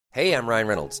Hey, I'm Ryan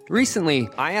Reynolds. Recently,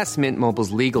 I asked Mint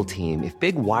Mobile's legal team if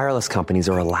big wireless companies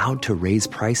are allowed to raise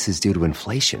prices due to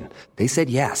inflation. They said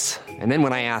yes. And then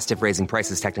when I asked if raising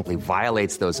prices technically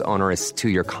violates those onerous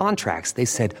two-year contracts, they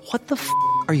said, "What the f***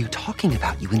 are you talking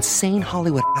about, you insane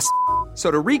Hollywood ass?" So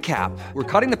to recap, we're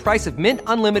cutting the price of Mint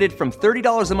Unlimited from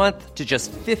 $30 a month to just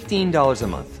 $15 a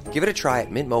month. Give it a try at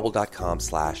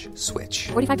mintmobile.com/switch.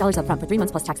 $45 up front for 3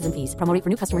 months plus taxes and fees. Promo rate for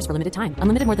new customers for limited time.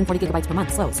 Unlimited more than 40 gigabytes per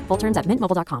month. Slows full terms at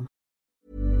mintmobile.com.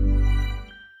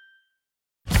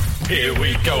 Here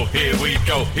we go, here we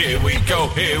go, here we go,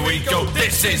 here we go.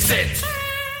 This is it.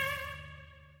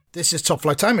 This is Top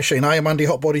Flight Time Machine. I am Andy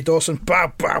Hotbody Dawson.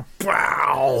 Bow, bow,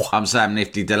 bow. I'm Sam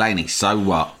Nifty Delaney. So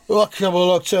what? Welcome have a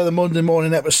look to the Monday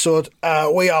morning episode.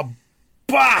 We are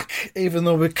back, even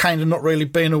though we've kind of not really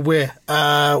been away.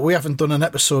 We haven't done an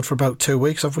episode for about 2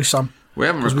 weeks, have we, Sam? We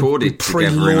haven't recorded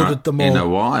together in a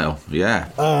while, yeah.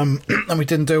 And we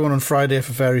didn't do one on Friday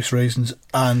for various reasons.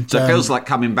 And so it feels like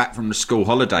coming back from the school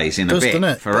holidays in a bit, doesn't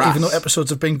it? For us. Even though episodes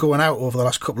have been going out over the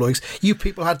last couple of weeks, you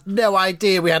people had no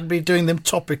idea we hadn't been doing them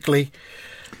topically.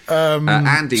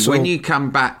 Andy, when you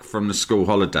come back from the school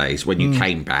holidays, when you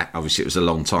came back, obviously it was a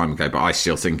long time ago, but I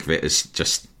still think of it as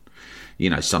just, you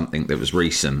know, something that was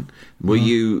recent. Were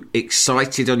you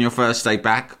excited on your first day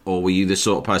back, or were you the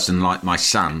sort of person like my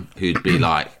son who'd be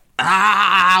like,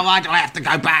 why do I have to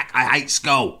go back? I hate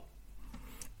school.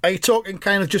 Are you talking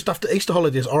kind of just after Easter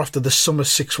holidays or after the summer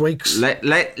 6 weeks?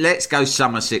 Let's go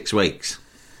summer 6 weeks.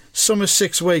 Summer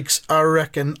 6 weeks, I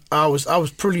reckon I was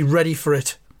pretty ready for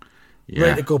it. Yeah.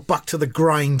 Ready to go back to the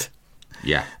grind.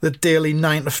 Yeah. The daily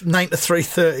 9 to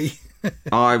 3:30.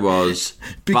 I was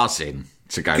buzzing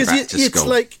to go back to school. It's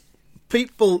like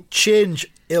people change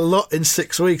a lot in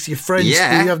 6 weeks. Your friends who you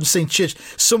haven't seen change.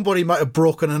 Somebody might have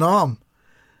broken an arm.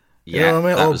 Yeah, you know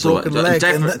what I mean? Or a broken leg.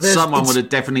 Someone would have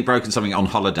definitely broken something on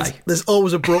holiday. There's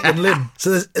always a broken limb.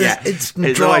 So there's instant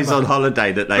it's drama. Always on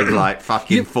holiday that they've like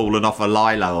fucking fallen off a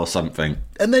lilo or something.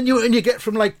 And then you get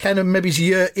from like kind of maybe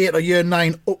year 8 or year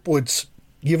 9 upwards.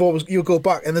 You'll go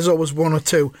back and there's always one or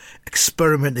two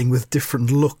experimenting with different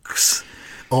looks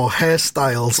or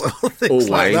hairstyles or things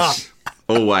like that.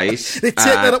 Always. They take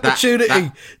that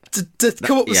opportunity to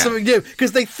come up with something new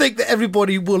because they think that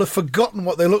everybody will have forgotten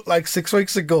what they looked like 6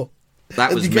 weeks ago.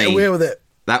 That was me. Get away with it.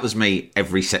 That was me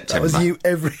every September. That was you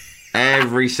every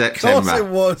September. Of course it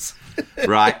was.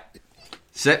 Right.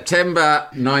 September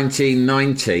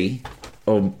 1990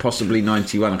 or possibly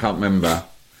 91, I can't remember.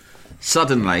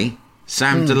 Suddenly,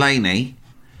 Sam Delaney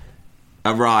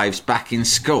arrives back in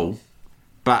school,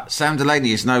 but Sam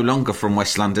Delaney is no longer from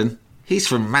West London. He's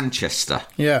from Manchester.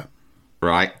 Yeah.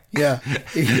 Right? Yeah.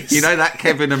 You know that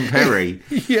Kevin and Perry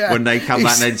when they come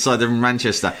back inside from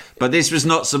Manchester. But this was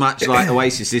not so much like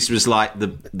Oasis. This was like the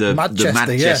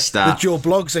Manchester. Yeah. The Joe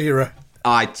Bloggs era.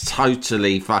 I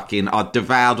totally I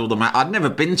devoured all the... I'd never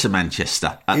been to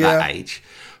Manchester at that age,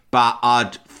 but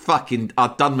I'd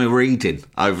done my reading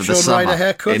over the summer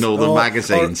in all the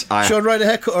magazines. Sean Ryder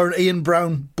haircut or an Ian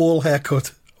Brown bowl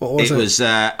haircut? What was it?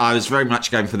 I was very much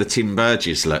going for the Tim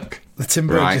Burgess look. The Tim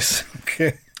Burgess,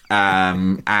 okay.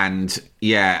 And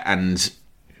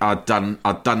I'd done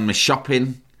my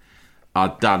shopping,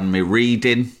 I'd done my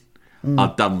reading,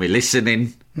 I'd done my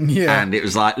listening, and it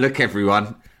was like, look,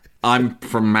 everyone, I'm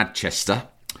from Manchester.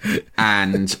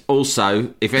 And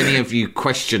also, if any of you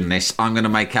question this, I'm going to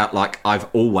make out like I've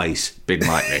always been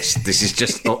like this. This is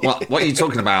just what are you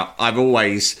talking about? I've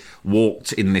always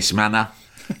walked in this manner.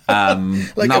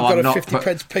 I've got a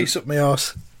 50p piece up my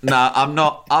arse. No, I'm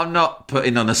not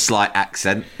putting on a slight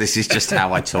accent. This is just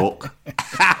how I talk.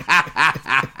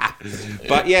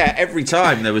 But yeah, every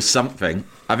time there was something.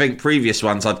 I think previous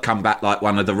ones I'd come back like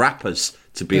one of the rappers.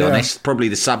 To be honest, probably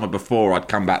the summer before I'd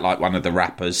come back like one of the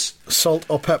rappers. Salt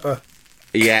or pepper?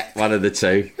 Yeah, one of the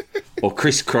two. Or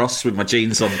crisscross with my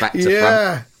jeans on back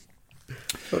to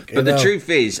front. But the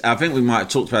truth is, I think we might have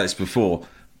talked about this before,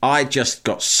 I just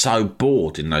got so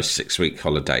bored in those 6 week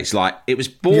holidays. Like, it was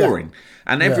boring. Yeah.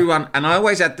 And everyone, and I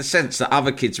always had the sense that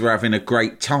other kids were having a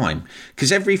great time.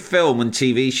 Because every film and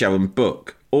TV show and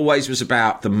book always was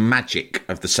about the magic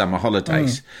of the summer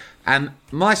holidays. And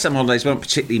my summer holidays weren't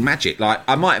particularly magic. Like,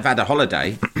 I might have had a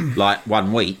holiday, like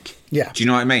 1 week. Yeah. Do you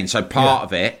know what I mean? So part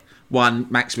of it, 1,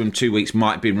 maximum 2 weeks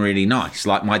might have been really nice.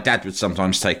 Like, my dad would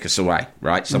sometimes take us away,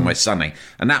 right? Somewhere sunny.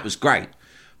 And that was great.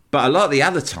 But a lot of the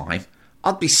other time,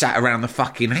 I'd be sat around the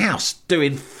fucking house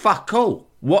doing fuck all.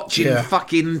 Watching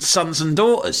fucking Sons and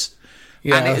Daughters.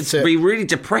 Yeah, and it'd be really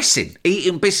depressing.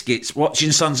 Eating biscuits,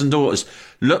 watching Sons and Daughters.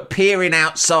 Peering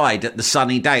outside at the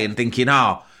sunny day and thinking,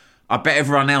 I bet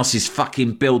everyone else is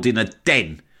fucking building a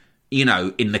den you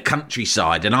know, in the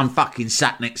countryside, and I'm fucking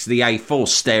sat next to the A4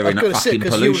 staring at fucking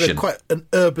because pollution. you were in quite an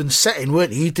urban setting,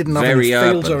 weren't you? You didn't have Very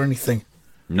any fields urban. or anything.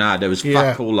 No, there was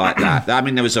fuck all like that. I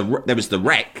mean, there was the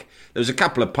wreck. There was a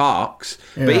couple of parks,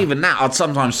 but even that, I'd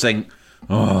sometimes think,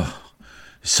 oh,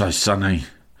 it's so sunny.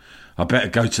 I better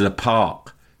go to the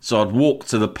park. So I'd walk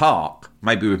to the park,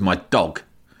 maybe with my dog,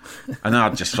 and then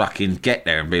I'd just fucking get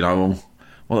there and be like, well,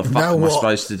 what the fuck am I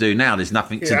supposed to do now? There's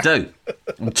nothing to do.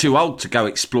 I'm too old to go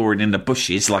exploring in the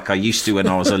bushes like I used to when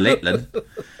I was a littling.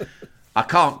 I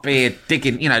can't be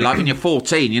digging, you know, like when you're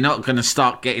 14, you're not going to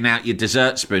start getting out your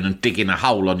dessert spoon and digging a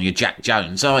hole on your Jack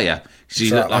Jones, are you? Because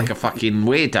you look like a fucking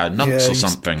weirdo, nuts or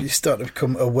something. You start to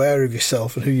become aware of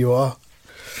yourself and who you are.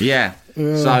 Yeah.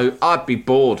 So I'd be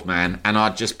bored, man, and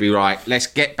I'd just be right, let's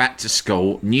get back to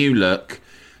school, new look.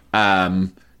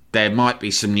 There might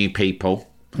be some new people.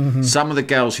 Mm-hmm. Some of the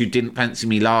girls who didn't fancy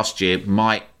me last year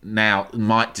might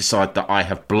decide that I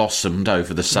have blossomed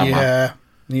over the summer.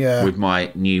 Yeah. With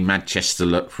my new Manchester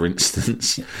look, for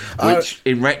instance, which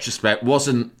in retrospect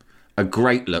wasn't a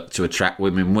great look to attract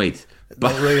women with.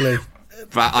 But, not really.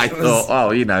 But I thought,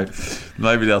 oh, you know,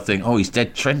 maybe they'll think, oh, he's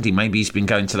dead trendy. Maybe he's been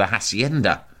going to the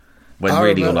Hacienda. When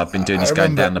really all I've been doing is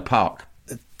going down the park.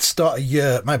 Start of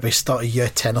year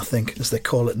 10, I think, as they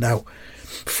call it now.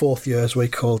 4th year, as we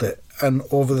called it. And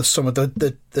over the summer, there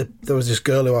was this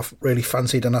girl who I really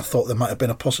fancied, and I thought there might have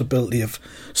been a possibility of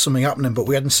something happening, but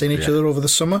we hadn't seen each other over the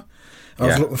summer. I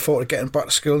was looking forward to getting back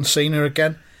to school and seeing her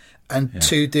again. And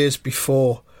 2 days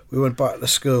before we went back to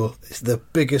school, the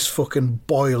biggest fucking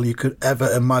boil you could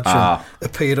ever imagine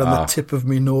appeared on the tip of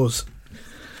my nose.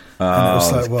 And it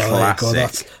was like, well, classic. There you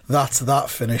go. That's that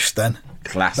finished then.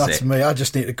 Classic. That's me. I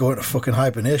just need to go into fucking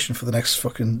hibernation for the next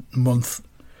fucking month.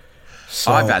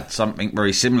 So, I've had something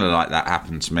very similar like that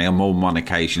happen to me on more than one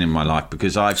occasion in my life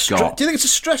because I've got... Do you think it's a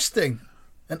stress thing?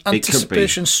 An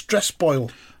anticipation stress boil?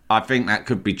 I think that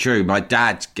could be true. My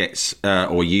dad gets,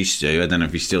 or used to, I don't know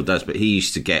if he still does, but he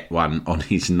used to get one on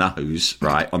his nose,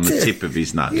 right, on the tip of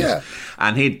his nose. Yeah.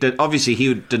 And obviously he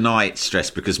would deny it's stress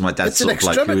because my dad's sort of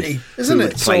like who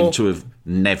would claim to have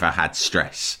never had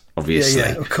stress. Obviously,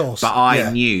 yeah, of course. But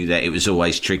I knew that it was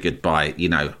always triggered by, you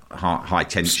know, high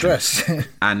tension. Stress.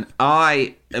 And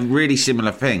a really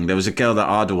similar thing. There was a girl that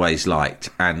I'd always liked,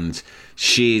 and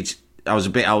I was a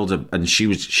bit older, and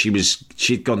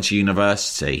she'd gone to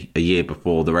university a year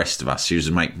before the rest of us. She was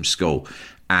a mate from school,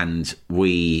 and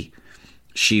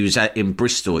she was in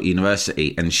Bristol at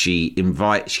university, and she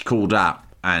called up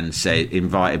and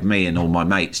invited me and all my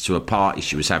mates to a party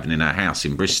she was having in her house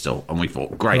in Bristol. And we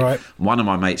thought, great. Right. One of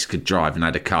my mates could drive and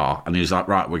had a car. And he was like,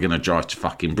 right, we're going to drive to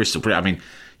fucking Bristol. I mean,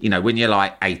 you know, when you're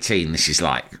like 18, this is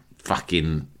like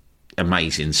fucking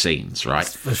amazing scenes, right?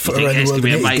 You think it's going to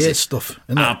be amazing stuff.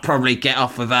 I'll probably get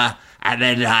off with her. And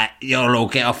then you'll all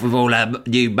get off with all her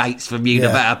new mates from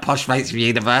posh mates from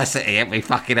university. It'll be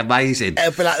fucking amazing.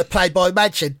 It'll be like the Playboy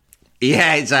Mansion.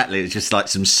 Yeah, exactly. It's just like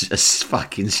a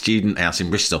fucking student house in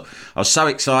Bristol. I was so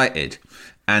excited.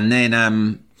 And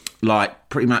then, like,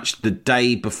 pretty much the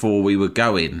day before we were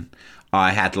going,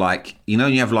 I had, like, you know,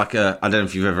 you have, like, I don't know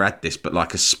if you've ever had this, but,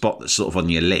 like, a spot that's sort of on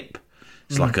your lip.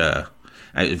 It's like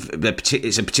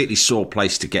it's a particularly sore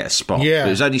place to get a spot. Yeah. But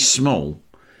it was only small.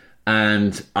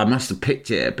 And I must have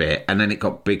picked it a bit, and then it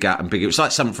got bigger and bigger. It was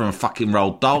like something from a fucking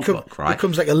Roald Dahl book, right? It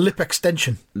becomes like a lip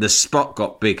extension. The spot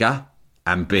got bigger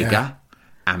and bigger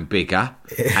and bigger.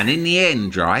 And in the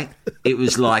end, right, it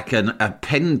was like an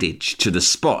appendage to the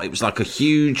spot. It was like a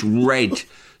huge red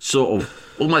sort of,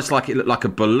 almost like it looked like a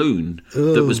balloon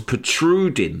that was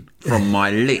protruding from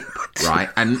my lip, right?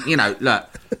 And, you know, look,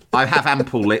 I have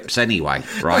ample lips anyway,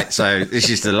 right? So this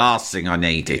is the last thing I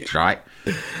needed, right?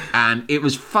 And it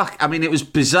was it was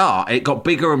bizarre. It got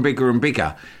bigger and bigger and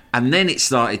bigger. And then it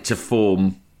started to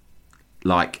form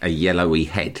like a yellowy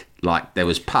head, like there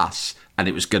was pus, and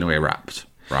it was going to erupt,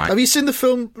 right? Have you seen the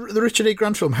film, the Richard E.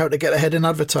 Grant film, How to Get Ahead in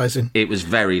Advertising? It was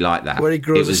very like that. Where he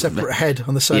grows a separate head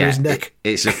on the side of his neck.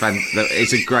 It's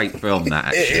a great film, that,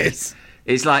 actually. It is.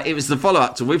 It's like, it was the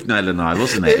follow-up to With Nail and I,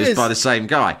 wasn't it? It was by the same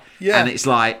guy. Yeah. And it's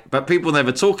like, but people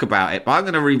never talk about it, but I'm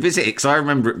going to revisit it because I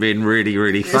remember it being really,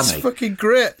 really funny. It's fucking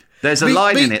great. There's a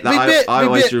line in it that I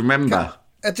always remember.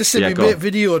 I just said my mate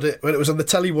videoed it when it was on the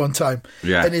telly one time.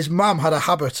 Yeah. And his mum had a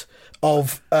habit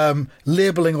of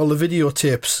labelling all the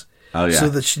videotapes so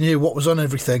that she knew what was on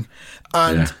everything.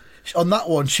 And on that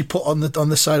one, she put on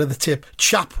the side of the tape,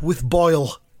 chap with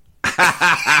boil.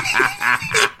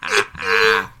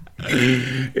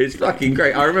 It's fucking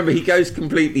great. I remember he goes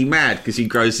completely mad because he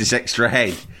grows this extra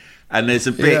head. And there's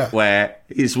a bit where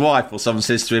his wife or someone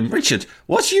says to him, Richard,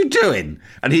 what are you doing?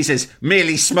 And he says,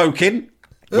 merely smoking.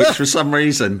 which for some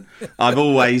reason I've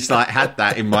always like had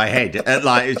that in my head.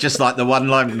 Like it's just like the one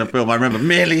line in the film I remember,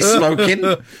 merely smoking.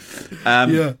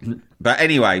 But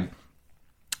anyway,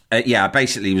 I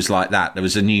basically was like that. There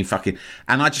was a new fucking,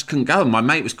 and I just couldn't go. And my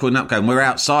mate was calling up, going, "We're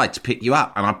outside to pick you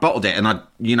up." And I bottled it, and I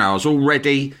was all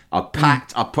ready. I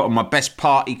packed. I put on my best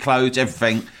party clothes,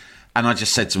 everything, and I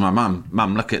just said to my mum,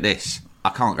 "Mum, look at this. I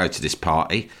can't go to this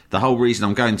party. The whole reason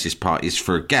I'm going to this party is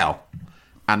for a girl,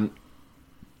 and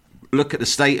look at the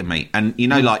state of me." And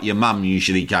like your mum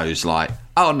usually goes like,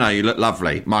 "Oh no, you look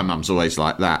lovely." My mum's always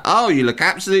like that. "Oh, you look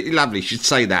absolutely lovely." She'd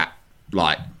say that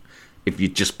like if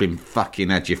you'd just been fucking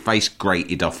had your face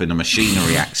grated off in a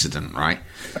machinery accident, right?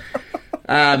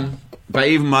 But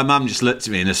even my mum just looked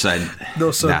at me and said,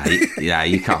 "No, son. Nah,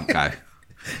 you can't go."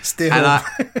 Stay home.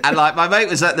 And like my mate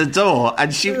was at the door,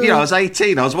 and she, I was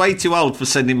 18. I was way too old for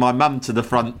sending my mum to the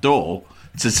front door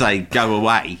to say go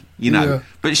away,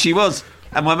 But she was,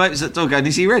 and my mate was at the door going,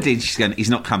 "Is he ready?" And she's going,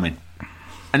 "He's not coming."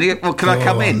 And he goes, "Well, can I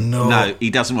come in?" No, he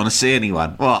doesn't want to see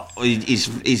anyone. What?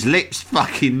 His lips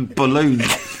fucking ballooned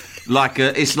like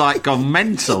it's like gone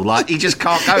mental. Like he just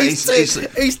can't go. He's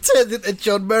turned into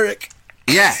John Merrick.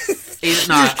 Yeah.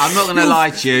 No, I'm not going to lie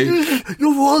to you.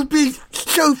 You've all been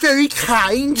so very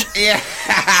kind. Yeah.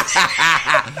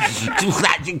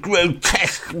 Such a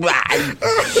grotesque man.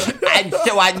 I'm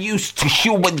so unused to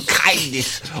human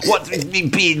kindness. What with me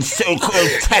being so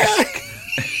grotesque?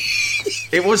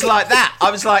 It was like that. I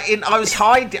was like, I was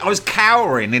hiding. I was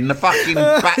cowering in the fucking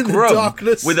back room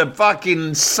darkness, with a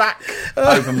fucking sack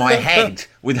over my head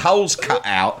with holes cut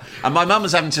out, and my mum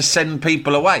was having to send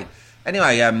people away.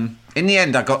 Anyway, in the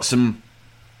end, I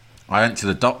went to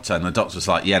the doctor, and the doctor was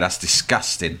like, "Yeah, that's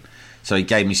disgusting." So he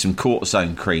gave me some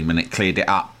cortisone cream, and it cleared it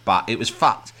up, but it was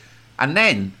fucked. And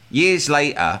then, years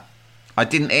later, I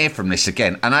didn't hear from this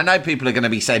again. And I know people are going to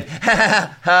be saying,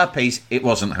 herpes. It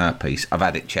wasn't herpes. I've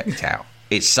had it checked out.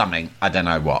 It's something. I don't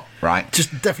know what, right?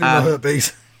 Just definitely not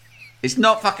herpes. It's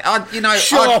not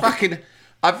fucking...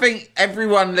 I think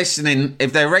everyone listening,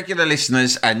 if they're regular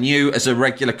listeners, and you as a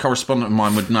regular correspondent of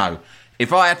mine would know,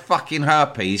 if I had fucking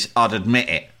herpes, I'd admit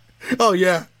it. Oh,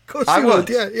 yeah. Of course I would.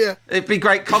 Yeah. It'd be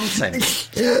great content.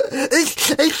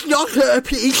 It's not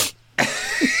herpes.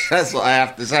 That's what I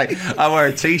have to say. I wear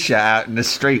a T-shirt out in the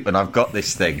street when I've got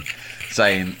this thing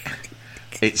saying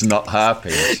it's not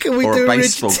herpes, or a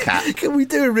baseball cap. Can we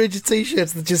do a rigid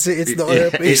T-shirts that just say it's not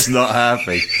herpes? It's not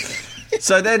herpes.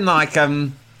 So then, I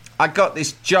got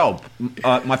this job.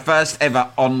 My first ever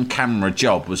on-camera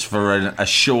job was for a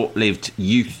short-lived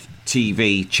youth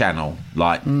TV channel,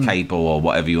 cable or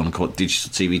whatever you want to call it,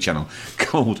 digital TV channel,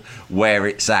 called Where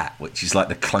It's At, which is like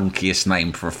the clunkiest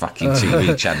name for a fucking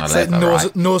TV channel it's ever.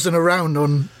 Like nosing around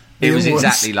on. It was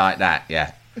exactly like that,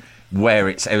 yeah. Where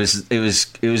it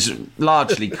was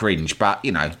largely cringe, but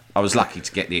I was lucky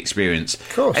to get the experience. Of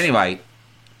course. Anyway,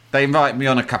 they invited me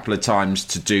on a couple of times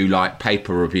to do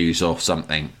paper reviews or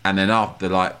something, and then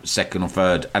after second or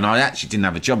third, and I actually didn't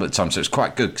have a job at the time, so it was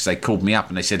quite good because they called me up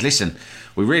and they said, "Listen,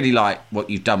 we really like what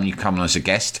you've done when you come on as a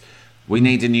guest. We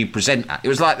need a new presenter." It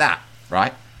was like that,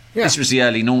 right? Yeah. This was the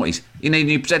early noughties. "You need a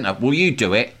new presenter. Will you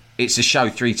do it? It's a show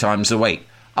 3 times a week."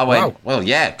 I went, "Wow. Well,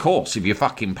 yeah, of course. If you're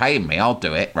fucking paying me, I'll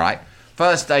do it, right?"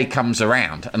 First day comes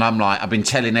around, and I'm like, I've been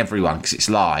telling everyone because it's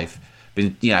live.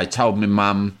 Been, told my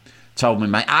mum, told me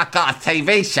mate, "I've got a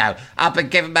TV show. I've been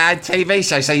given my own TV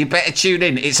show, so you better tune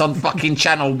in. It's on fucking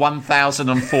channel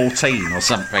 1014 or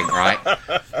something, right?"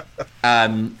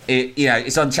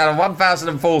 It's on channel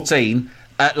 1014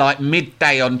 at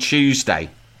midday on Tuesday.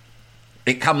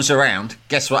 It comes around.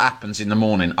 Guess what happens in the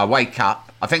morning? I wake up.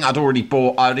 I think I'd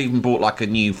even bought a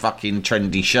new fucking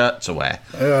trendy shirt to wear,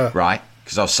 right?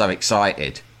 Because I was so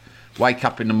excited. Wake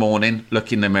up in the morning,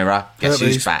 look in the mirror. Guess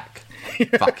who's back?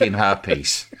 Fucking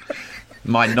herpes.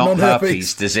 My not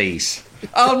herpes disease.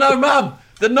 "Oh no, Mum,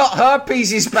 the not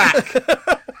herpes is back."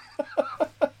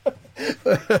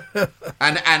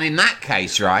 and in that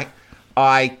case, right,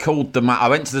 I called them. I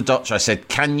went to the doctor. I said,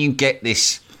 "Can you get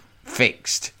this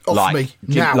fixed off me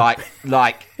now?"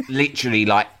 Literally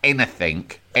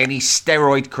anything, any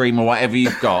steroid cream or whatever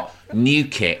you've got, new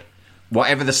kit,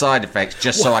 whatever the side effects,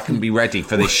 just so I can be ready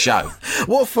for this show.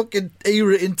 What fucking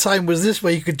era in time was this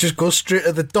where you could just go straight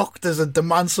to the doctors and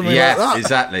demand something like that? Yeah,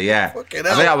 exactly, yeah. Fucking I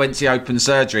hell. think I went to open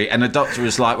surgery and the doctor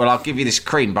was like, "Well, I'll give you this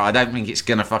cream, but I don't think it's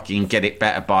going to fucking get it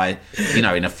better by,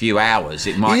 in a few hours.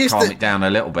 It might calm it down a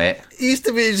little bit." It used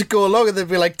to be you just go along and there'd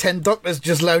be 10 doctors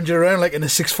just lounging around in a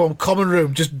sixth form common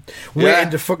room just waiting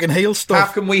to fucking heal stuff.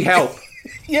 How can we help?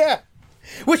 Yeah.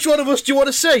 Which one of us do you want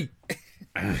to see?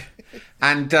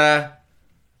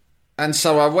 And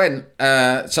so I went,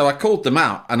 so I called them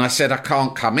out and I said, "I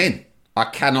can't come in." I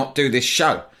cannot do this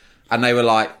show. And they were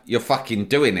like, you're fucking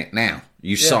doing it now.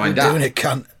 You signed up. Doing it,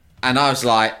 cunt. And I was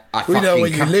like, we know where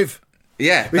you live.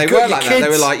 Yeah, We've they were like kids. that. They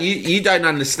were like, you don't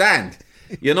understand.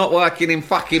 You're not working in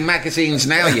fucking magazines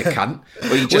now, you cunt.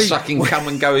 Or you just fucking come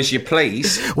and go as you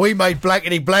please. We made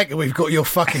Blankety Blank and we've got your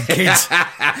fucking kids.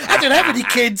 I don't have any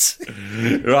kids.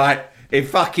 Right.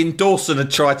 If fucking Dawson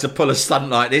had tried to pull a stunt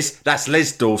like this, that's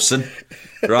Les Dawson.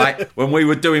 Right? When we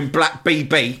were doing Black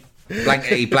BB,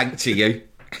 Blankety Blank to you,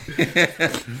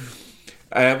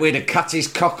 we'd have cut his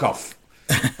cock off.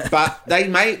 But they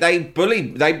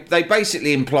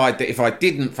basically implied that if I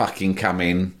didn't fucking come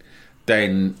in,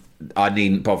 then I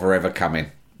needn't bother ever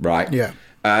coming, right? Yeah.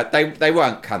 They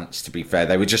weren't cunts, to be fair.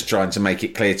 They were just trying to make it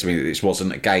clear to me that this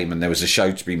wasn't a game and there was a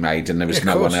show to be made and there was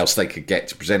no one else they could get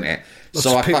to present it.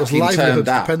 So I fucking turned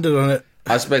up. Depended on it.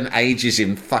 I spent ages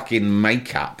in fucking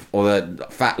makeup, or the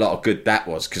fat lot of good that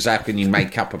was, because how can you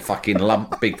make up a fucking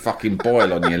lump, big fucking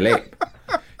boil on your lip?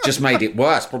 Just made it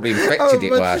worse, probably infected it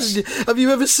worse. Have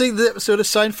you ever seen the episode of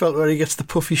Seinfeld where he gets the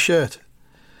puffy shirt?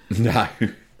 No.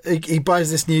 He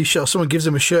buys this new shirt. Someone gives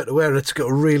him a shirt to wear, and it's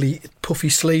got really puffy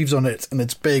sleeves on it, and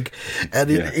it's big. And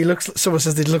he looks. Someone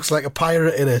says he looks like a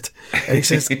pirate in it, and he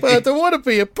says, "Well, I don't want to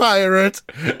be a pirate."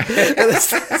 And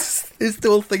it's the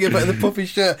whole thing about the puffy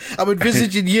shirt. I'm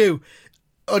envisaging you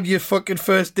on your fucking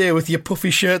first day with your puffy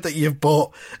shirt that you've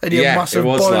bought and your massive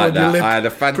boil on your lip. I had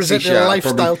a fancy presenting shirt. a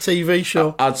lifestyle TV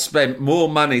show. I'd spent more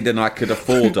money than I could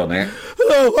afford on it.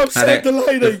 Hello, I'm Sam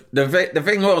Delaney. The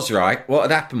thing was, right, what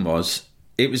had happened was,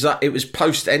 it was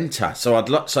post-enter,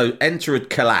 so enter had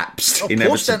collapsed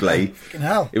inevitably. Fucking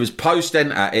hell. It was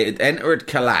post-enter. Enter had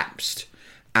collapsed,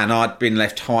 and I'd been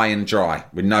left high and dry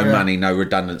with no money, no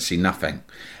redundancy, nothing.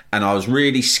 And I was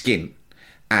really skint.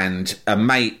 And a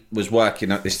mate was working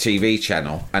at this TV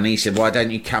channel, and he said, "Why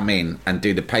don't you come in and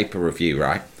do the paper review,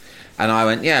 right?" And I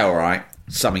went, "Yeah, all right,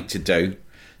 something to do."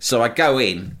 So I go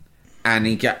in, and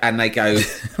they go, and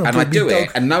I do it,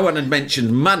 and no one had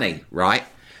mentioned money, right?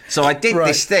 So I did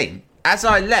this thing. As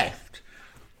I left,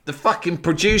 the fucking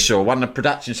producer or one of the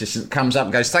production assistants comes up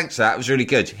and goes, "Thanks for that, it was really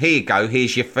good. Here you go,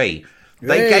 here's your fee."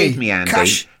 They gave me, Andy,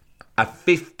 cash. a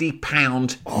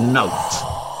 £50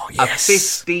 note. Yes. A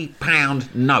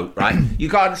 £50 note, right? You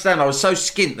got to understand, I was so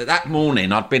skint that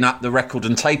morning I'd been up the Record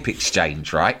and Tape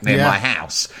Exchange, right, near my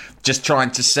house, just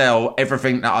trying to sell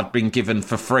everything that I'd been given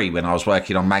for free when I was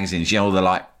working on magazines, you know, the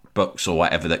like books or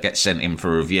whatever that get sent in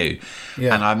for review.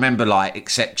 Yeah. And I remember like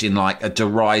accepting like a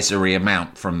derisory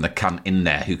amount from the cunt in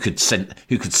there who could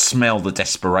smell the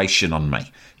desperation on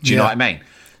me. Do you know what I mean?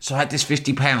 So I had this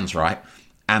 £50, right?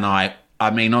 And I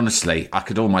mean, honestly, I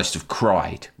could almost have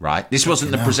cried, right? This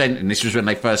wasn't the presenting. This was when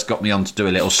they first got me on to do a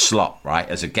little slot, right,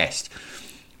 as a guest.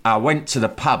 I went to the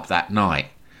pub that night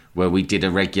where we did a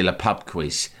regular pub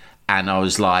quiz, and I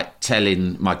was, like,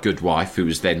 telling my good wife, who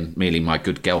was then merely my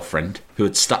good girlfriend, who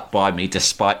had stuck by me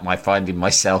despite my finding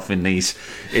myself in this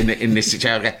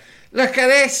situation. Look at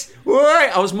this!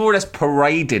 What? I was more or less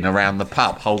parading around the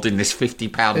pub holding this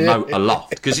 £50 note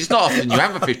aloft, because it's not often you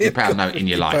have a £50 note in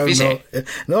your life, is it?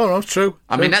 No, it's true.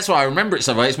 I mean, that's why I remember it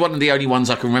so well. It's one of the only ones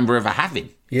I can remember ever having.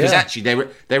 Because actually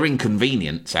they're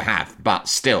inconvenient to have, but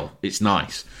still, it's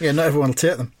nice. Yeah, not everyone will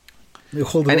take them. They'll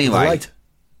hold them up to the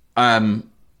light.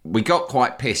 We got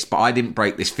quite pissed, but I didn't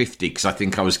break this 50 because I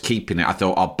think I was keeping it. I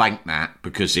thought I'll bank that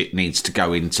because it needs to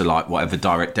go into like whatever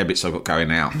direct debits I've got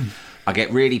going out. I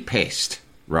get really pissed,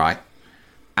 right?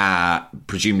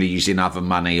 Presumably using other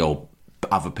money or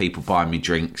other people buying me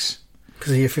drinks.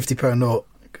 Because of your £50 note,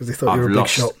 because they thought you were a big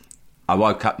shot. I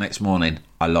woke up next morning,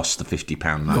 I lost the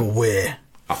 £50 note. No way.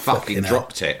 I fucking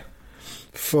dropped it.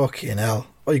 Fucking hell.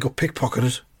 Oh, you got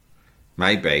pickpocketed?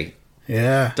 Maybe.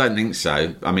 Yeah. Don't think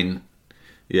so. I mean...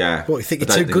 Yeah. What, you think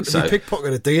you're too good to be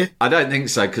pickpocketed, do you? I don't think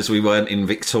so, because we weren't in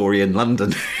Victorian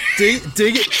London. Do you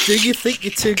think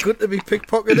you're too good to be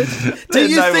pickpocketed? Do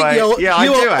you think way.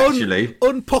 you're actually.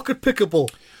 Unpocket pickable?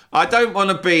 I don't want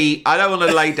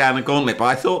to lay down a gauntlet, but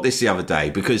I thought this the other day,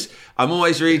 because I'm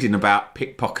always reading about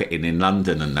pickpocketing in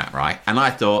London and that, right? And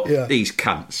I thought, these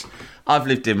cunts. I've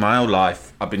lived in my whole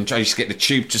life. I used to get the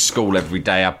tube to school every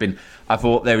day. I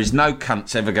thought there is no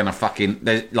cunts ever going to fucking...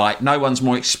 Like, no one's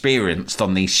more experienced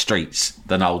on these streets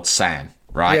than old Sam,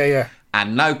 right? Yeah, yeah.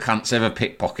 And no cunts ever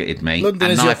pickpocketed me.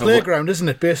 London is your playground, isn't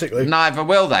it, basically? Neither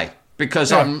will they,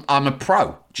 because I'm a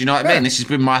pro. Do you know what I mean? This has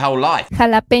been my whole life.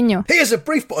 Jalapeño. Here's a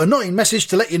brief but annoying message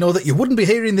to let you know that you wouldn't be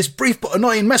hearing this brief but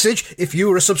annoying message if you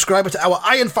were a subscriber to our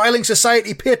Iron Filing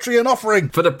Society Patreon offering.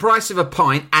 For the price of a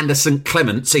pint and a St.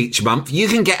 Clement's each month, you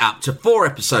can get up to 4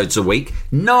 episodes a week,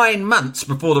 9 months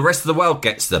before the rest of the world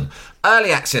gets them.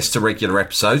 Early access to regular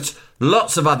episodes,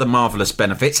 lots of other marvellous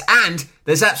benefits, and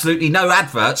there's absolutely no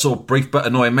adverts or brief but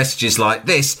annoying messages like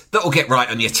this that will get right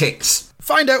on your tits.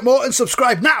 Find out more and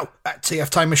subscribe now at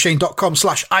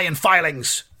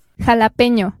tftimemachine.com/ironfilings.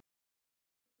 Jalapeño.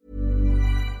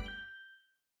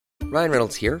 Ryan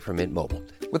Reynolds here from Mint Mobile.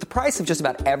 With the price of just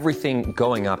about everything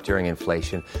going up during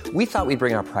inflation, we thought we'd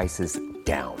bring our prices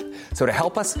down. So to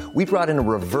help us, we brought in a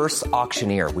reverse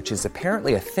auctioneer, which is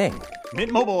apparently a thing.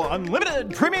 Mint Mobile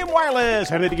Unlimited Premium Wireless.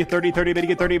 How to get 30, 30, bit to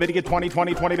get 30, bit to get 20,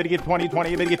 20, 20, bit to get 20,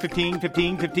 20, bit to get 15,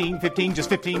 15, 15, 15, just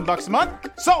 $15 a month?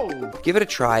 Sold! Give it a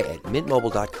try at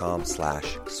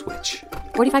mintmobile.com/switch.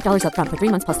 $45 up front for 3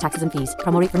 months plus taxes and fees.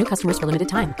 Promo rate for new customers for limited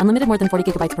time. Unlimited more than 40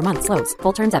 gigabytes per month. Slows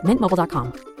full terms at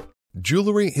mintmobile.com.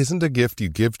 Jewelry isn't a gift you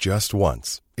give just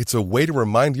once. It's a way to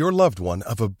remind your loved one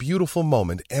of a beautiful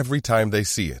moment every time they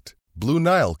see it. Blue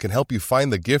Nile can help you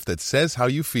find the gift that says how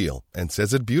you feel and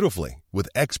says it beautifully, with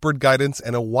expert guidance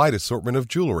and a wide assortment of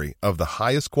jewelry of the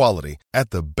highest quality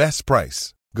at the best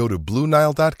price. Go to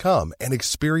BlueNile.com and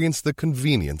experience the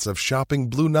convenience of shopping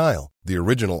Blue Nile, the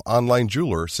original online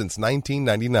jeweler since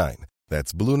 1999.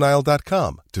 That's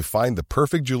BlueNile.com to find the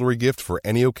perfect jewelry gift for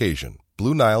any occasion.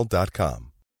 BlueNile.com.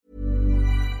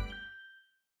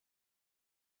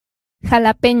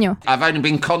 Jalapeño. I've only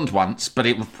been conned once, but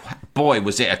boy,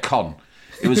 was it a con.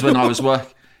 It was when I was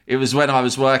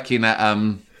working at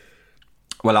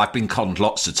well, I've been conned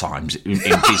lots of times in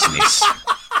business.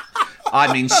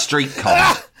 I mean street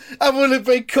con. I've only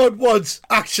been conned once.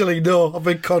 Actually, no, I've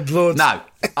been conned loads. No,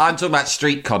 I'm talking about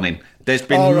street conning. There's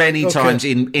been many times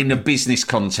in a business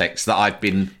context that I've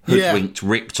been hoodwinked,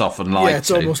 ripped off and lied to. Yeah,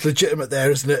 it's almost legitimate there,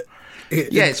 isn't it?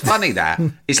 Yeah, it's funny that.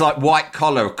 It's like white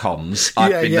collar cons.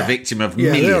 I've been the victim of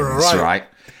millions, right?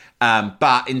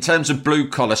 But in terms of blue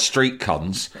collar street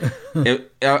cons,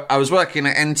 I was working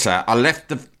at Enter. I left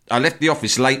the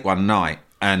office late one night,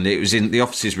 and it was in the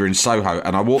offices were in Soho,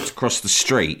 and I walked across the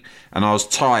street, and I was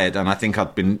tired, and I think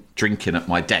I'd been drinking at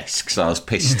my desk, so I was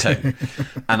pissed too.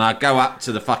 And I go up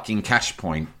to the fucking cash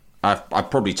point. I've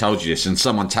probably told you this, and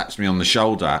someone taps me on the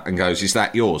shoulder and goes, "Is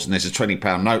that yours?" And there's a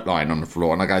 £20 note lying on the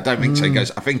floor, and I go, "I don't think so." He goes,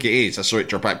 "I think it is. I saw it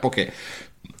drop out of pocket."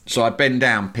 So I bend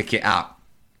down, pick it up,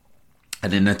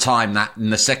 and in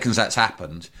the seconds that's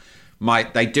happened,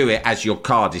 they do it as your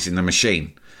card is in the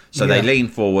machine. So they lean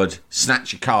forward,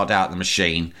 snatch your card out of the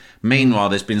machine. Meanwhile,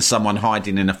 there's been someone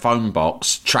hiding in a phone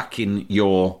box, tracking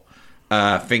your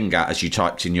finger as you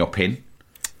typed in your PIN.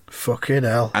 Fucking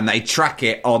hell. And they track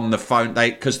it on the phone,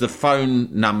 because the phone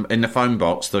in the phone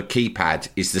box, the keypad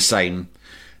is the same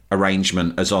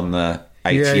arrangement as on the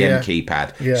ATM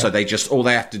keypad. Yeah. So all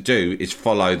they have to do is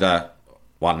follow the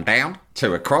 1 down,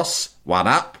 2 across, 1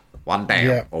 up, 1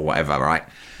 down, or whatever, right?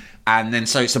 And then,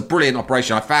 so it's a brilliant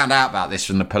operation. I found out about this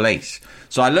from the police.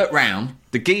 So I look round,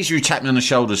 the geezer who tapped me on the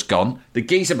shoulder's gone, the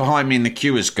geezer behind me in the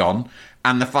queue is gone,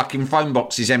 and the fucking phone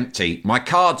box is empty. My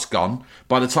card's gone.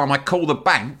 By the time I call the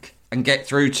bank and get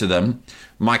through to them,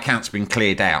 my account's been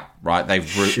cleared out, right?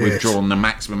 They've withdrawn the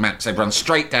maximum max. They've run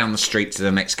straight down the street to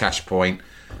the next cash point,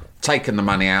 taken the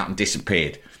money out and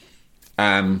disappeared.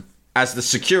 As the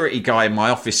security guy in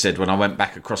my office said when I went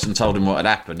back across and told him what had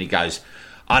happened, he goes,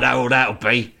 "I know what that'll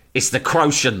be. It's the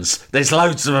Crotians. There's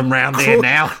loads of them round here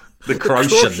now." The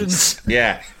Crotians.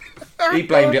 Yeah. He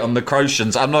blamed it on the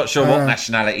Crotians. I'm not sure what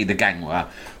nationality the gang were.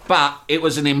 But it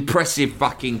was an impressive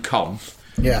fucking con.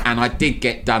 Yeah. And I did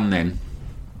get done then.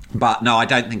 But no, I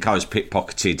don't think I was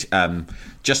pickpocketed.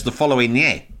 Just the following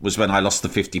year was when I lost the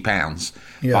 £50.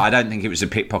 Yeah. But I don't think it was a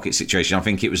pickpocket situation. I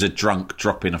think it was a drunk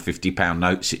dropping a £50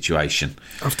 note situation.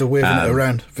 After waving it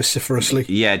around vociferously.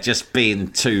 Yeah, just being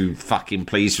too fucking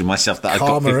pleased with myself that I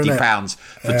got £50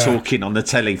 for talking on the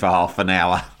telly for half an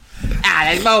hour.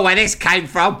 There's more where this came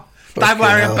from. Don't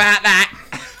worry about that.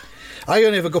 I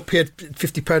only ever got paid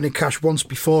 £50 in cash once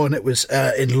before, and it was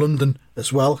in London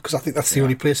as well, because I think that's the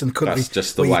only place in the country. That's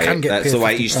just the way. That's the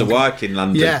way it used to work in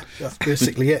London. Yeah, that's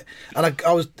basically it. And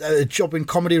I was a jobbing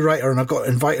comedy writer, and I got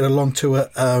invited along to a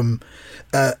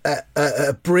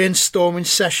brainstorming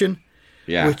session,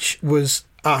 which was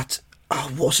at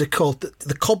what's it called?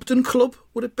 The Cobden Club,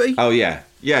 would it be? Oh yeah.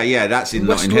 That's in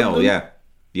Notting Hill.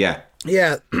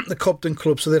 Yeah, the Cobden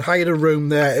Club. So they'd hired a room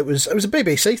there. It was a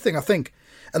BBC thing, I think.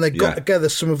 And they got together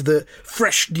some of the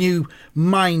fresh new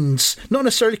minds, not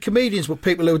necessarily comedians, but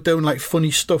people who were doing like funny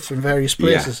stuff in various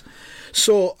places. Yeah.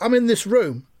 So I'm in this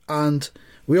room, and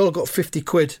we all got 50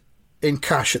 quid in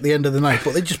cash at the end of the night,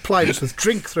 but they just plied us with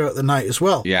drink throughout the night as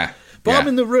well. Yeah. But I'm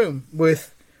in the room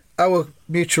with our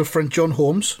mutual friend John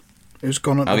Holmes, who's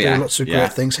gone on to do lots of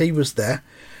great things. He was there.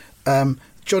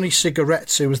 Johnny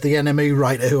Cigarettes, who was the NME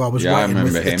writer who I was writing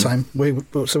with at the time. We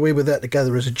were there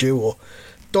together as a duo.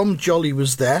 Dom Jolly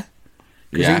was there,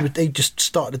 because he just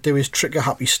started to do his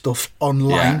trigger-happy stuff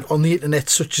online, on the internet,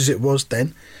 such as it was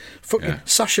then. Fucking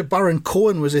Sacha Baron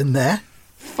Cohen was in there.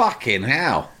 Fucking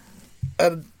hell.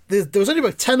 There was only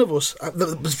about 10 of us.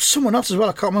 There was someone else as well.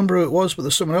 I can't remember who it was, but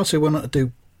there's someone else who went on to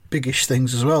do biggish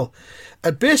things as well.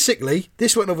 And basically,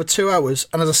 this went over 2 hours,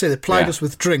 and as I say, they plied us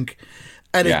with drink,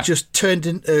 and it just turned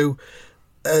into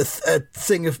a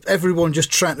thing of everyone just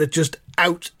trying to just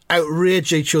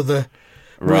outrage each other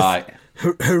with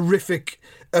horrific,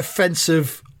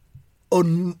 offensive,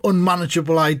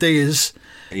 unmanageable ideas.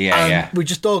 We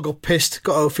just all got pissed,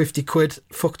 got out 50 quid,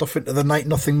 fucked off into the night,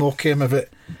 nothing more came of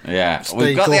it. So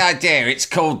we've got the idea, it's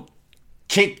called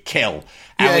Kid Kill,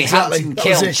 and we hunt and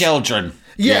kill children.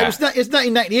 It was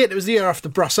 1998, it was the year after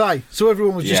Brass Eye, so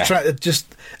everyone was just trying to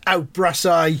just out Brass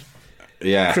Eye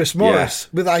Chris Morris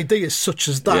with ideas such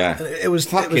as that. It was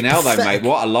fucking hell though, mate,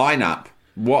 what a lineup.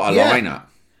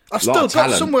 I've still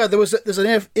got somewhere, there's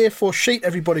an A4 sheet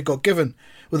everybody got given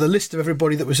with a list of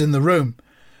everybody that was in the room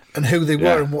and who they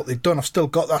were and what they'd done. I've still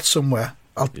got that somewhere.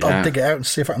 I'll dig it out and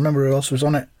see if I can remember who else was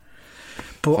on it.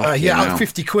 But I had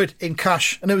 50 quid in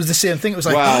cash, and it was the same thing. It was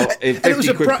like, and it was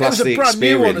a brand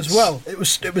new one as well. It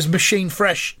was machine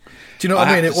fresh. Do you know what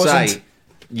I mean? It wasn't.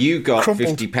 You got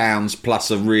crumpled. £50 plus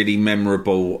a really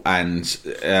memorable and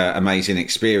amazing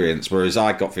experience, whereas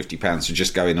I got £50 for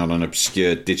just going on an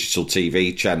obscure digital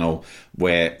TV channel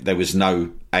where there was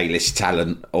no A-list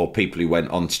talent or people who went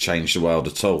on to change the world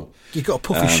at all. You got a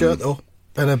puffy shirt though,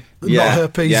 and a not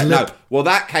herpes lip. No. Well,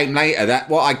 that came later.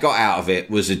 What I got out of it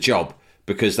was a job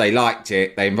because they liked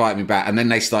it. They invited me back, and then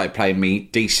they started paying me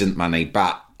decent money.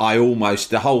 But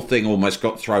the whole thing almost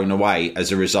got thrown away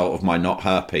as a result of my not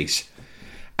herpes.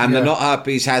 And the not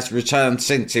herpes has returned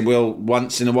since. It will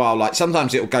once in a while. Like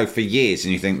sometimes it'll go for years,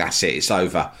 and you think that's it. It's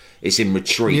over. It's in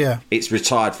retreat. Yeah. It's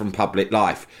retired from public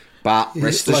life. But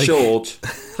rest assured,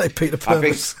 like Peter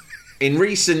Purvis. I think in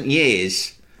recent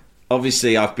years,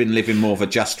 obviously, I've been living more of a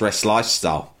just rest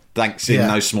lifestyle, thanks in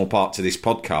no small part to this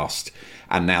podcast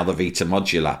and now the Vita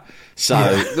Modular.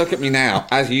 So look at me now.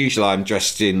 As usual, I'm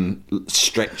dressed in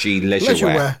stretchy leisure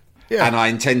wear. Yeah. And I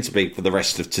intend to be for the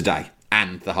rest of today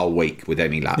and the whole week with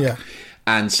any luck. Yeah.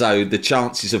 And so the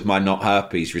chances of my not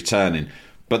herpes returning.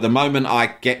 But the moment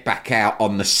I get back out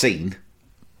on the scene...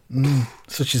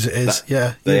 such as it is,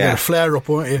 you're going to flare up,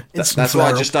 won't you? That's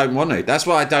why I just don't want to. That's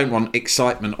why I don't want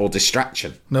excitement or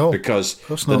distraction. No, because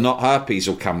the not herpes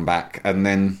will come back, and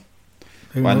then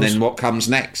what comes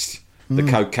next? The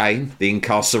cocaine, the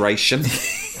incarceration,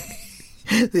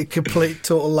 the complete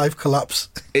total life collapse.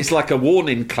 It's like a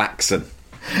warning klaxon.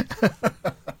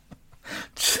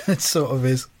 It sort of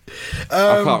is.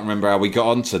 I can't remember how we got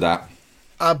onto that.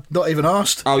 I'm not even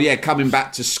asked. Oh yeah, coming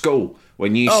back to school.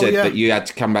 When you said that you had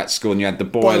to come back to school and you had the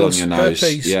boil on your nose.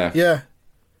 Herpes. Yeah.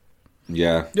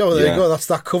 Yeah, well, there you go. That's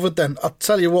that covered then. I'll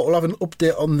tell you what, we'll have an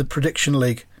update on the Prediction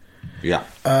League. Yeah.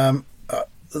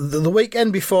 The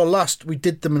weekend before last, we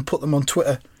did them and put them on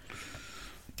Twitter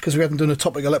because we hadn't done a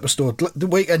topical episode. The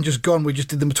weekend just gone, we just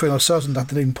did them between ourselves and I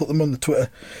didn't even put them on the Twitter.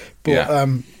 But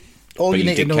all you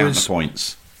need to know count is... the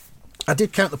points. I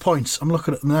did count the points. I'm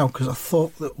looking at them now because I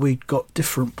thought that we'd got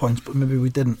different points, but maybe we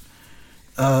didn't.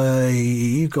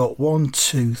 You got 1,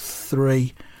 2,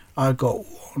 3. I got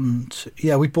 1, 2.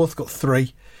 Yeah, we both got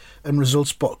 3, and Result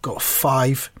Spot got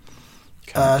 5.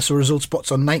 So Result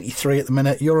Spot's on 93 at the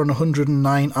minute. You're on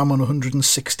 109. I'm on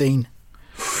 116.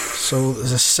 So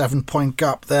there's a 7-point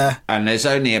gap there. And there's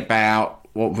only about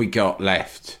what we got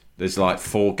left. There's like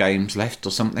 4 games left or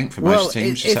something for most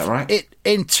teams. Is that right?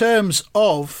 In terms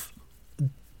of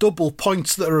double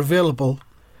points that are available,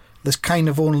 there's kind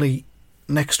of only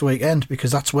next weekend because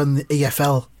that's when the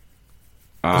EFL,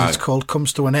 as it's called,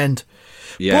 comes to an end.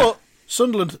 Yeah. But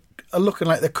Sunderland are looking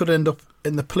like they could end up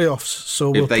in the playoffs.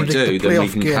 So if they do, then we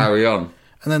can carry on.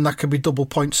 And then that could be double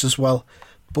points as well.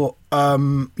 But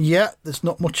there's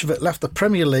not much of it left. The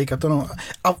Premier League, I don't know.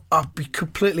 I'll be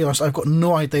completely honest. I've got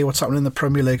no idea what's happening in the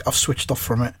Premier League. I've switched off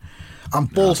from it. I'm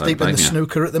balls deep in the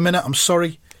snooker at the minute. I'm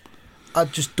sorry. I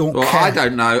just don't care. I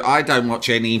don't know. I don't watch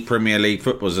any Premier League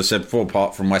football, as I said before,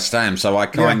 apart from West Ham. So I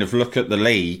kind of look at the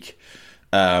league,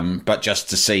 but just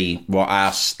to see what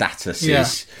our status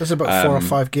is. There's about 4 or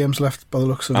 5 games left by the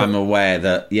looks of it. I'm aware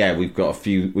that, we've got a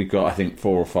few. We've got, I think,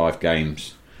 4 or 5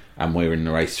 games, and we're in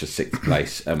the race for 6th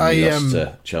place. And we lost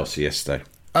to Chelsea yesterday.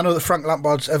 I know that Frank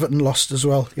Lampard's Everton lost as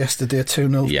well yesterday,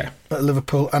 2-0 at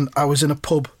Liverpool. And I was in a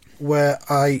pub where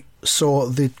I saw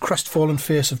the crestfallen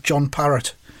face of John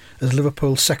Parrott as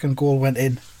Liverpool's second goal went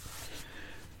in.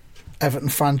 Everton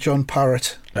fan John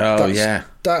Parrott.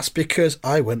 That's because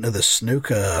I went to the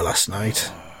snooker last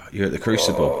night. You at the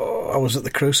Crucible? I was at the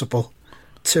Crucible.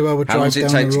 2-hour drive How long does it down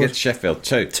take the to road. get to Sheffield?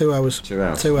 2 hours. 2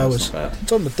 hours. 2 hours. That's not bad.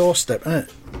 It's on the doorstep, isn't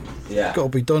it? Yeah. Got to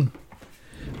be done.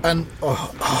 And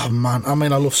oh man, I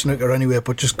mean, I love snooker anyway,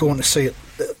 but just going to see it,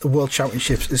 the World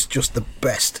Championships is just the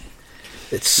best.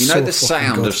 It's You know so the fucking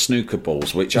sound good. of snooker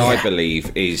balls, which Yeah. I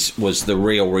believe was the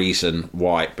real reason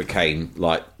why it became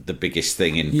like the biggest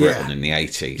thing in Britain in the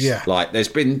 80s. Yeah. Like there's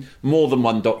been more than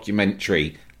one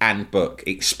documentary and book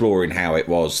exploring how it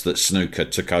was that snooker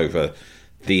took over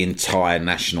the entire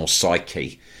national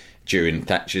psyche during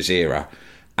Thatcher's era.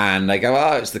 And they go,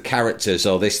 oh, it's the characters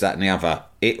or this, that and the other.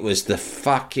 It was the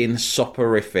fucking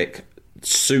soporific,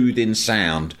 soothing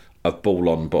sound of ball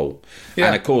on ball. Yeah.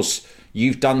 And of course,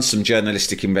 you've done some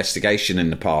journalistic investigation in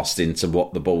the past into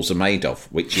what the balls are made of,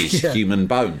 which is Yeah. human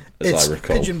bone, as It's I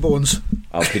recall. pigeon bones.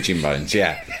 Oh, pigeon bones,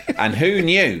 yeah. And who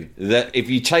knew that if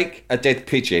you take a dead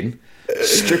pigeon,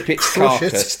 strip its Crush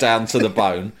it. carcass down to the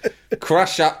bone,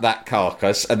 crush up that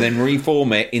carcass, and then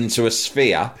reform it into a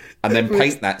sphere, and then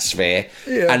paint that sphere,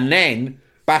 Yeah. and then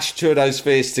bash two of those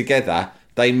spheres together,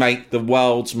 they make the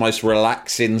world's most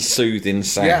relaxing, soothing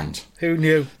sound. Yeah. Who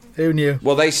knew? Who knew?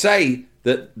 Well, they say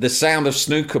that the sound of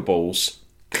snooker balls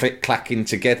clacking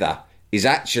together is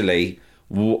actually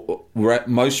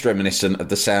most reminiscent of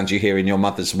the sound you hear in your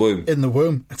mother's womb. In the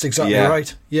womb. That's exactly Yeah.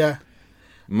 right. Yeah.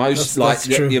 That's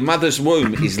true. Your mother's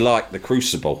womb is like the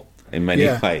crucible in many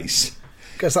Yeah. ways.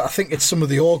 Because I think it's some of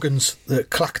the organs that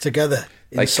clack together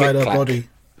They inside our click-clack. body.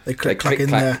 They click clack in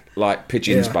click-clack there. like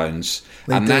pigeons' Yeah. bones.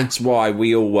 They And do. that's why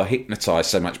we all were hypnotised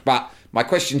so much. But my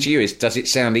question to you is, does it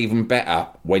sound even better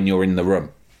when you're in the room?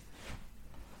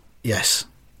 Yes,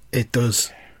 it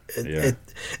does. Yeah.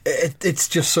 It's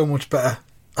just so much better.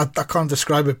 I can't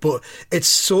describe it, but it's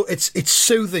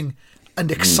soothing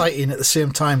and exciting at the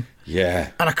same time. Yeah.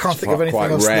 And I can't It's think of anything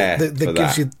quite else rare that for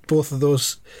gives you both of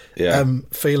those Yeah.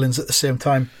 feelings at the same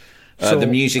time. The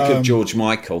music of George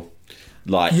Michael.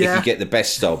 Like, if Yeah. you get the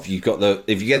best of, if you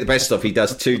get the best of, he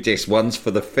does 2 discs, one's for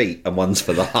the feet and one's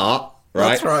for the heart,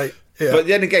 right? That's right. Yeah. But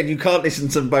then again, you can't listen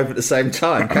to them both at the same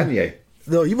time, can you?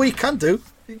 No, you can do.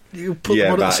 You put them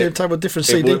on at the but same time with different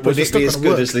it CD would players. it It's not be as gonna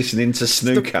good work. as listening to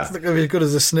snooker? It's not going to be as good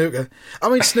as a snooker. I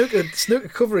mean, snooker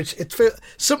coverage.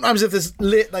 Sometimes if there's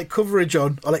late night coverage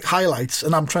on or like highlights,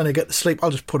 and I'm trying to get to sleep,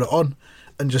 I'll just put it on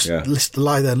and just Yeah.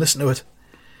 lie there and listen to it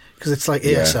because it's like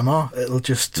Yeah. ASMR. It'll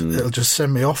just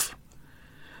send me off.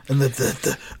 And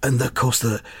of course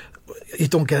you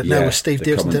don't get it now Yeah, with Steve the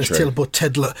Davis and Dennis commentary. Taylor,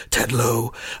 but Ted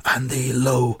Lowe and the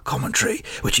Lowe commentary,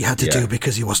 which he had to Yeah. do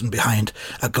because he wasn't behind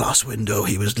a glass window.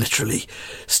 He was literally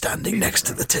standing next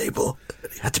to the table.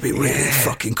 He had to be really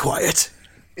fucking quiet.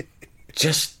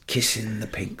 Just kissing the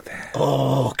pink there.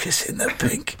 Oh, kissing the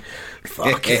pink.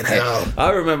 Fucking hell. I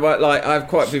remember, like, I have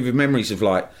quite vivid memories of,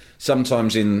 like,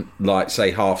 sometimes in, like,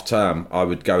 say, half term, I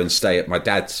would go and stay at my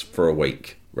dad's for a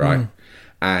week, right?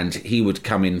 And he would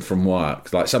come in from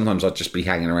work. Like, sometimes I'd just be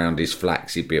hanging around his flat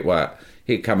 'cause he'd be at work.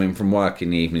 He'd come in from work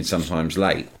in the evening, sometimes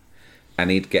late,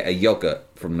 and he'd get a yoghurt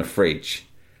from the fridge,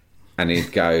 and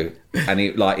he'd go, and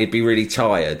he'd be really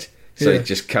tired, so Yeah. he'd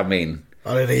just come in.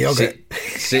 I need a yoghurt.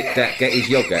 Sit down, get his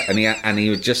yogurt, and he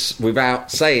would just, without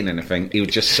saying anything, he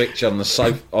would just switch on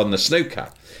the snooker.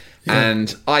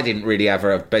 And I didn't really have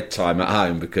a bedtime at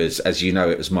home because, as you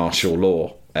know, it was martial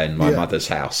law in my mother's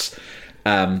house.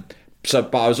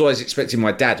 But I was always expecting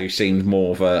my dad, who seemed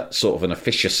more of a sort of an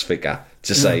officious figure,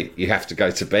 to say, "You have to go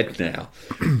to bed now."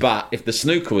 But if the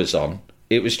snooker was on,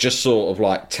 it was just sort of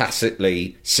like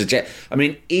tacitly suggest. I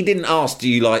mean, he didn't ask, "Do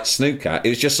you like snooker?" It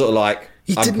was just sort of like,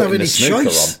 You I'm didn't have putting any the snooker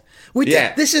choice. on.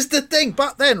 This is the thing.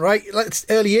 Back then, right? Like it's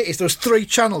early 80s, there was 3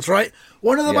 channels, right?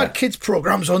 One of them Yeah. had kids'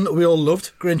 programs on that we all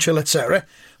loved, Green Chill, etc.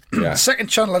 Yeah. The second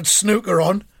channel had snooker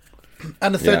on,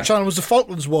 and the third Yeah. channel was the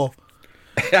Falklands War.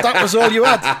 That was all you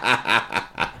had.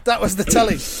 That was the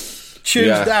telly. Choose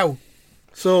Yeah. now.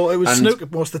 So it was And snooker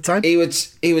most of the time. He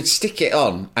would stick it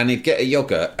on, and he'd get a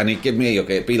yogurt, and he'd give me a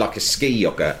yogurt. It'd be like a ski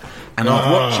yogurt, and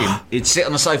I'd watch him. He'd sit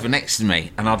on the sofa next to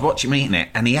me, and I'd watch him eating it,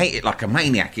 and he ate it like a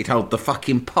maniac. He'd hold the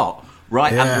fucking pot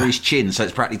right under his chin, so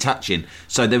it's practically touching.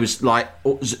 So there was like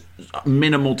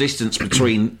minimal distance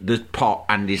between the pot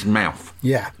and his mouth.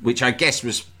 Yeah. Which I guess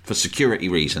was for security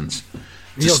reasons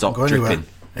to Yogurt stop go anywhere. dripping.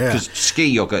 Yeah. Because ski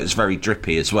yogurt is very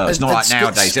drippy as well. It's And- not like and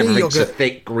nowadays ski everything's a yogurt-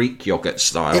 thick Greek yogurt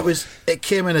style. It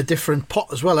came in a different pot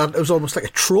as well. It was almost like a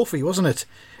trophy, wasn't it?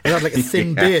 It had like a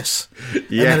thin Yeah. base, and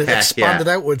then it expanded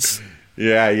outwards.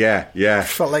 Yeah.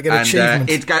 Felt like an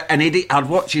achievement. I'd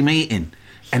watch him eating,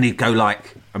 and he'd go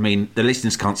like, I mean, the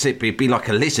listeners can't see it, but he'd be like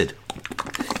a lizard,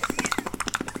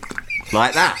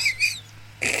 like that.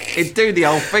 He'd do the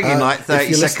old thing in like If 30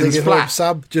 you're listening seconds at home, flat.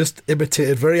 Sam just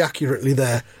imitated very accurately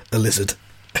there a lizard.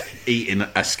 eating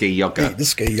a ski yogurt. Eat the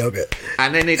ski yogurt.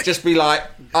 And then it'd just be like,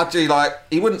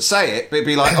 he wouldn't say it, but it'd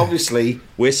be like, obviously,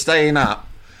 we're staying up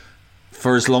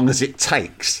for as long as it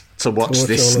takes to watch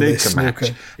this snooker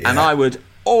match. Yeah. And I would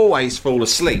always fall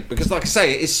asleep because, like I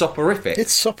say, it is soporific.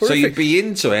 It's soporific. So you'd be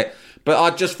into it, but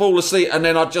I'd just fall asleep and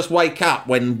then I'd just wake up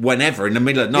whenever in the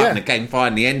middle of the night and the game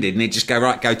finally ended and he'd just go,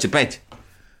 right, go to bed.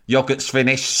 Yogurt's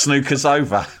finished, snooker's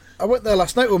over. I went there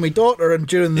last night with my daughter, and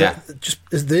during just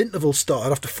as the interval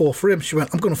started after 4 frames, she went,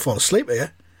 "I'm going to fall asleep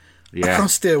here. Yeah, I can't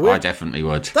stay awake." I definitely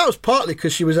would. That was partly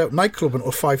because she was out nightclubbing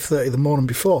until 5:30 the morning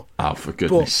before. Oh, for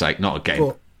goodness' sake, not again.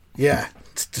 But, yeah,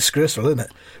 it's disgraceful, isn't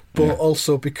it? But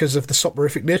also because of the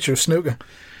soporific nature of snooker.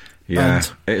 Yeah,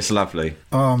 and it's lovely.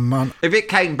 Oh, man. If it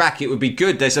came back, it would be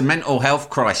good. There's a mental health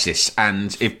crisis,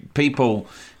 and if people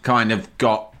kind of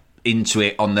got into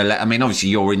it on the... I mean, obviously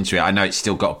you're into it. I know it's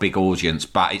still got a big audience,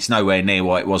 but it's nowhere near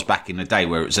what it was back in the day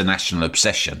where it was a national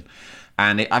obsession.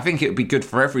 And I think it would be good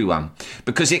for everyone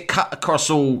because it cut across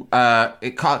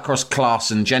class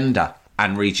and gender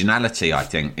and regionality, I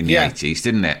think, in the 80s,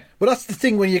 didn't it? Well, that's the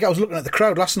thing I was looking at the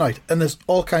crowd last night, and there's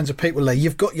all kinds of people there.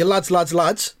 You've got your lads.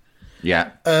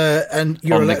 Yeah. And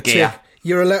you're allowed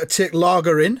to take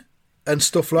lager in and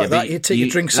stuff like that. You take your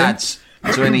drinks lads,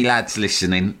 in. To any lads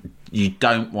listening, you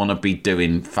don't want to be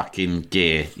doing fucking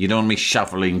gear. You don't want to be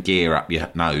shoveling gear up your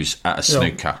nose at a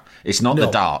snooker. It's not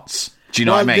the darts. Do you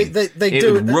know what I mean?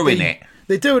 It would ruin it.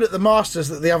 They do it at the Masters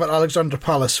that they have at Alexandra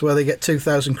Palace, where they get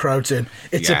 2,000 crowds in.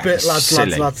 It's a bit lads,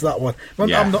 that one.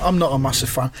 I'm not a massive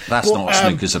fan. That's not what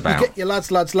snooker's about. You get your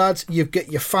lads. You get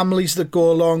your families that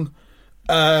go along.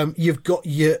 You've got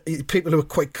your people who are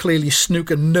quite clearly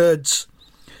snooker nerds,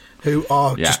 who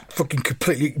are just fucking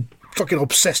completely fucking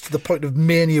obsessed to the point of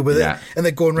mania with it, and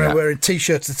they're going around wearing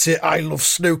T-shirts that say "I love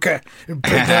snooker" in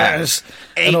big letters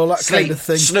and all that kind of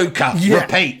thing. Snooker,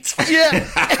 repeat.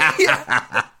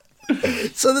 Yeah.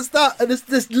 So there's that, and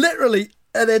there's literally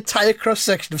an entire cross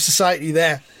section of society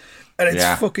there, and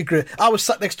it's fucking great. I was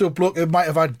sat next to a bloke who might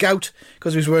have had gout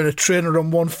because he was wearing a trainer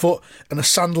on one foot and a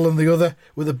sandal on the other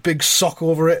with a big sock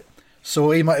over it.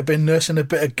 So he might have been nursing a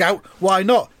bit of gout. Why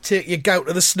not take your gout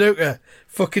to the snooker?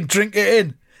 Fucking drink it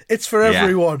in. It's for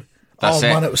everyone. That's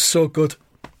man, it was so good.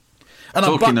 And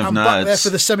I'm back there for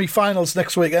the semi-finals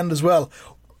next weekend as well.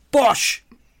 Bosh!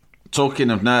 Talking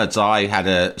of nerds, I had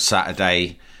a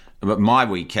Saturday, my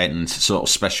weekend sort of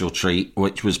special treat,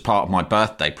 which was part of my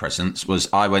birthday presents, was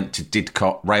I went to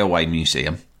Didcot Railway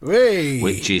Museum,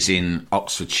 which is in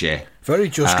Oxfordshire. Very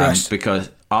just dressed. Because,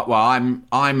 I'm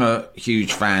a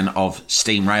huge fan of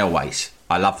steam railways.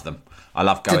 I love them. I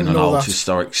love going on old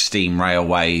historic steam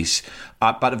railways.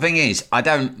 But the thing is, I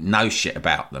don't know shit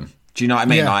about them. Do you know what I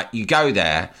mean? Like, you go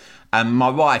there, and my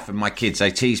wife and my kids, they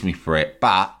tease me for it,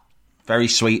 but very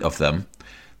sweet of them.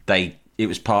 It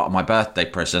was part of my birthday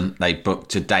present. They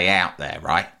booked a day out there,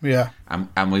 right? Yeah.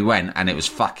 And we went, and it was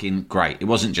fucking great. It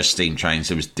wasn't just steam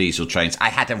trains, it was diesel trains. I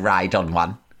had a ride on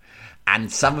one.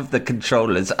 And some of the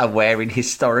controllers are wearing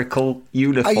historical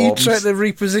uniforms. Are you trying to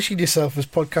reposition yourself as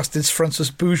podcasting's Francis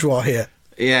Bourgeois here?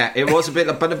 Yeah, it was a bit.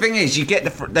 But the thing is,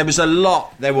 there was a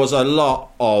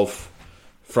lot of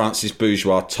Francis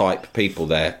Bourgeois type people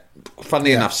there.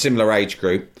 Funnily enough, similar age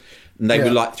group. And they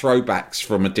were like throwbacks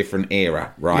from a different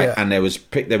era, right? Yeah. And there was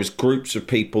groups of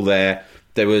people there.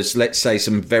 There was, let's say,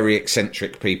 some very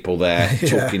eccentric people there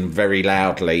talking very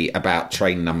loudly about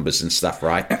train numbers and stuff,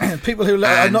 right? People who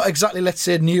are not exactly, let's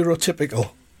say,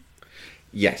 neurotypical.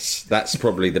 Yes, that's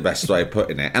probably the best way of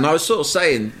putting it. And I was sort of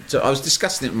saying, I was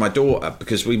discussing it with my daughter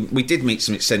because we did meet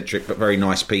some eccentric but very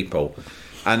nice people.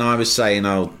 And I was saying,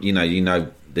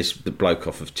 the bloke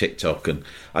off of TikTok, and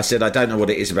I said, I don't know what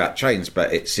it is about trains,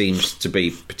 but it seems to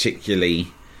be particularly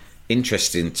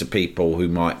interesting to people who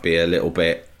might be a little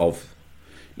bit of,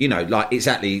 like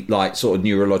exactly like sort of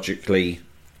neurologically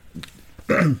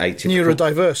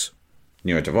atypical.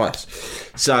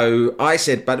 Neurodiverse. So I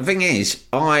said, but the thing is,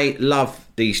 I love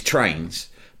these trains,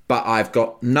 but I've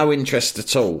got no interest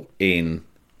at all in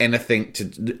any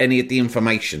of the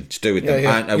information to do with them.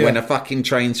 I don't know when a fucking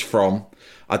train's from.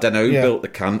 I don't know who built the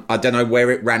cunt. I don't know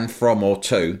where it ran from or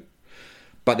to.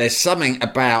 But there's something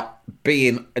about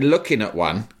looking at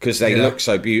one, because they look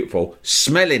so beautiful,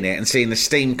 smelling it and seeing the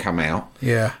steam come out.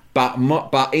 Yeah. But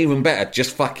even better,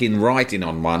 just fucking riding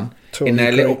on one in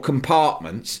their little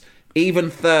compartments. Even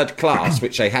third class,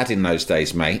 which they had in those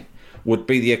days, mate, would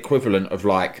be the equivalent of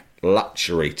like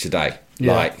luxury today.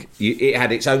 Yeah. Like it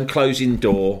had its own closing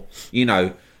door,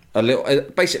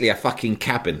 basically a fucking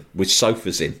cabin with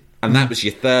sofas in. And that was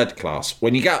your third class.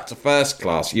 When you go up to first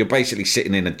class, you're basically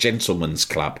sitting in a gentleman's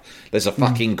club. There's a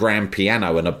fucking grand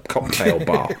piano and a cocktail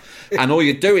bar. And all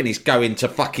you're doing is going to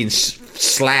fucking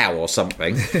slough or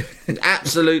something.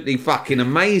 Absolutely fucking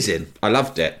amazing. I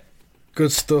loved it.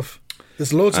 Good stuff.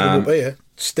 There's loads of them up here.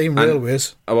 Steam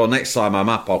Railways. Well, next time I'm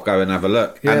up, I'll go and have a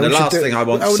look. Yeah, and the last thing I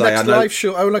want to say,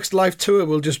 our next live tour,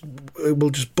 we'll just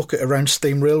book it around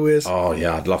Steam Railways. Oh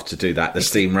yeah, I'd love to do that. The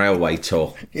Steam Railway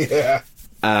tour. Yeah.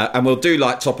 And we'll do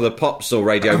like Top of the Pops or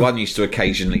Radio 1 used to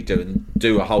occasionally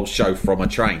do a whole show from a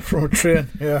train. From a train,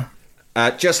 yeah.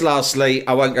 Just lastly,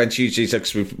 I won't go into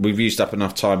details because we've used up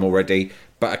enough time already,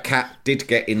 but a cat did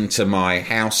get into my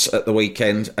house at the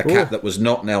weekend, a cat that was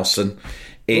not Nelson.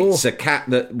 It's a cat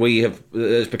that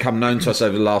has become known to us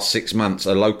over the last 6 months,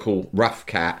 a local rough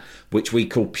cat, which we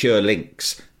call Pure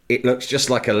Lynx. It looks just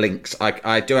like a lynx.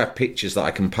 I do have pictures that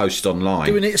I can post online.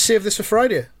 Do we need to save this for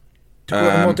Friday?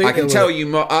 I can tell you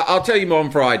more. I'll tell you more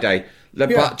on Friday.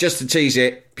 But just to tease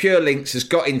it, Pure Lynx has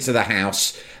got into the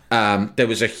house. There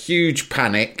was a huge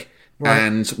panic,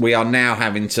 and we are now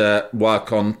having to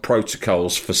work on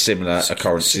protocols for similar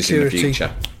occurrences in the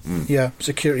future. Yeah,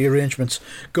 security arrangements.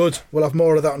 Good. We'll have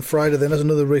more of that on Friday then. There's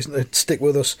another reason to stick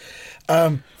with us.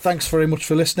 Thanks very much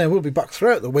for listening. We'll be back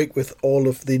throughout the week with all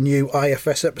of the new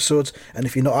IFS episodes. And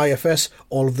if you're not IFS,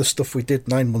 all of the stuff we did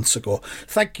 9 months ago.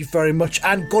 Thank you very much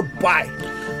and goodbye.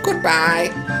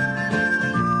 Goodbye.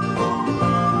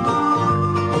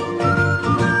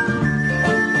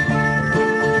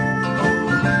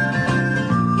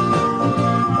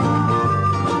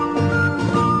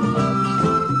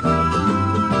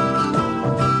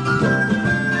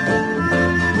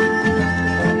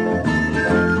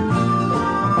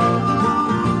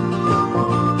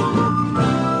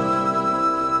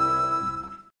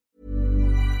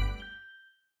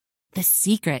 The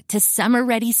secret to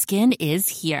summer-ready skin is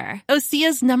here.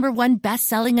 Osea's #1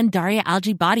 best-selling Undaria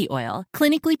Algae Body Oil,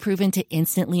 clinically proven to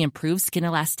instantly improve skin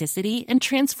elasticity and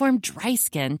transform dry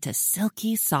skin to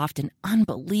silky, soft, and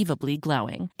unbelievably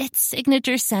glowing. Its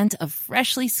signature scent of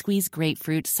freshly squeezed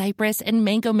grapefruit, cypress, and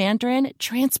mango mandarin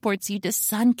transports you to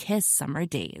sun-kissed summer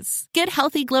days. Get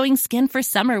healthy, glowing skin for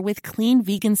summer with clean,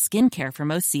 vegan skincare from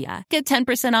Osea. Get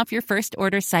 10% off your first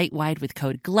order site-wide with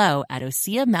code GLOW at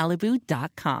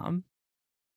OseaMalibu.com.